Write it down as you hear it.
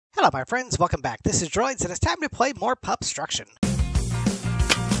Hello my friends, welcome back. This is DROIDZ and it's time to play more Pupstruction.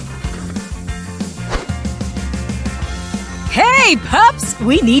 Hey pups!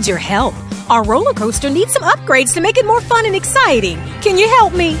 We need your help. Our roller coaster needs some upgrades to make it more fun and exciting. Can you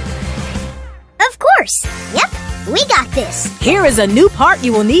help me? Of course! Yep, we got this! Here is a new part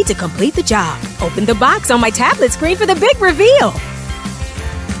you will need to complete the job. Open the box on my tablet screen for the big reveal.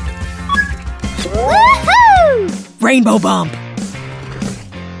 Woohoo! Rainbow bump!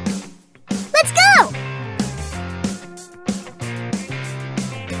 Let's go!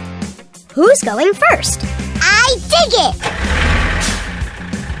 Who's going first? I dig it!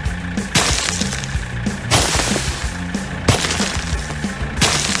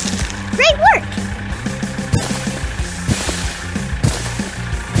 Great work!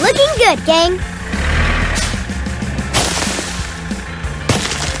 Looking good, gang!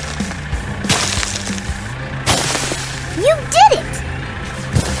 You did it!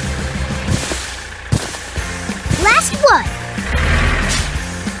 Last one!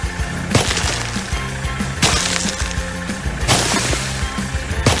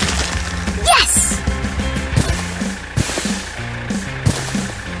 Yes!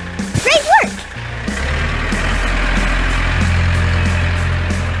 Great work!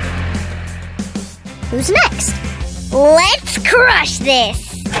 Who's next? Let's crush this!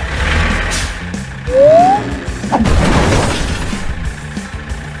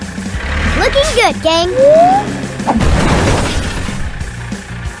 Looking good, gang!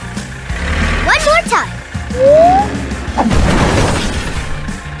 One more time!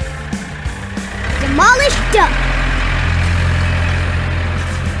 Demolish dump!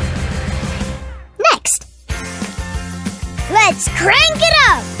 Next! Let's crank it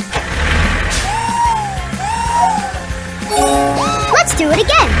up! Let's do it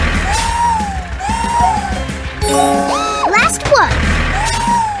again! Last one!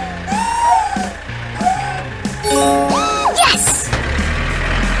 Yes!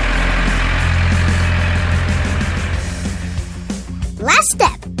 Last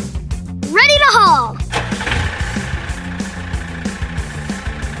step. Ready to haul.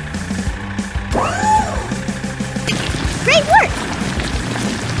 Great work!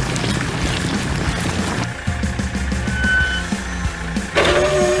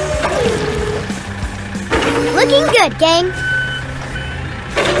 Looking good, gang.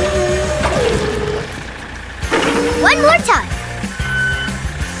 One more time.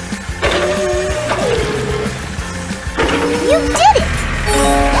 You did it!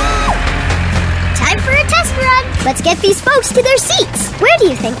 Time for a test run. Let's get these folks to their seats. Where do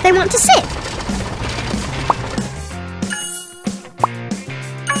you think they want to sit?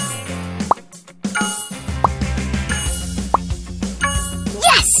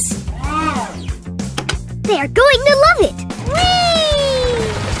 Yes! They are going to love it!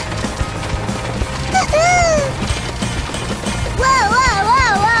 Whoa, whoa,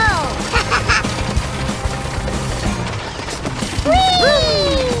 whoa, whoa! Whee!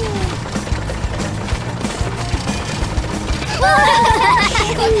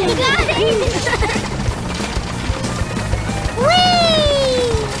 You got it!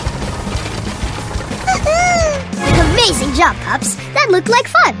 Whee! Amazing job, pups! That looked like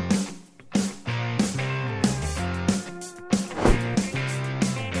fun!